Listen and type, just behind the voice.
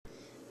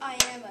I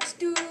am a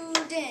student.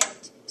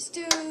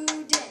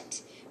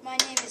 My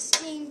name is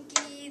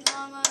Stinky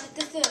Llama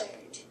the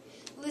Third.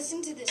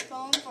 Listen to this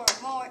poem for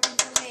more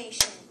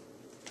information.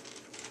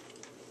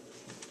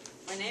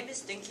 My name is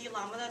Stinky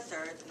Llama the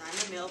Third, and I'm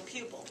a male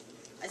pupil.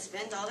 I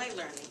spend all day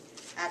learning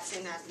at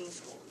Ancient Athens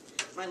school.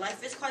 My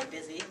life is quite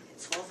busy.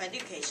 It's full of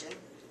education,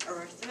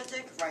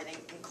 arithmetic, writing,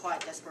 and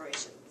quiet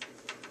desperation.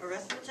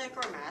 Arithmetic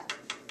or math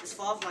is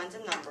full of lines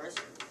and numbers.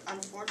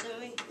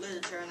 Unfortunately,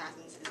 literature in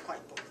Athens is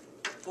quite boring.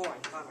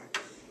 Bummer.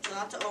 So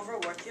not to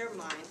overwork your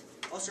mind,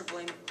 or else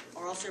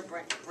your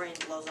brain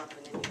blows up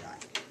and then you die.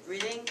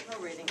 Reading,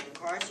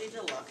 encourage you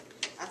to look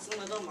at some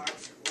little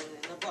marks written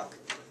in the book.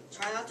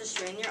 Try not to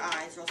strain your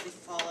eyes, or else you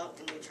fall out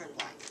and you turn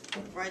blind.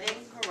 Writing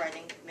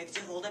makes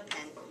you hold a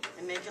pen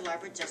and make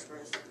elaborate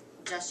gestures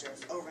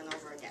over and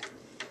over again.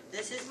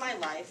 This is my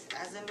life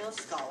as a middle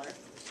scholar.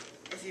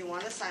 If you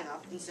want to sign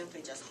up, then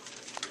simply just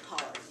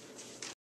holler.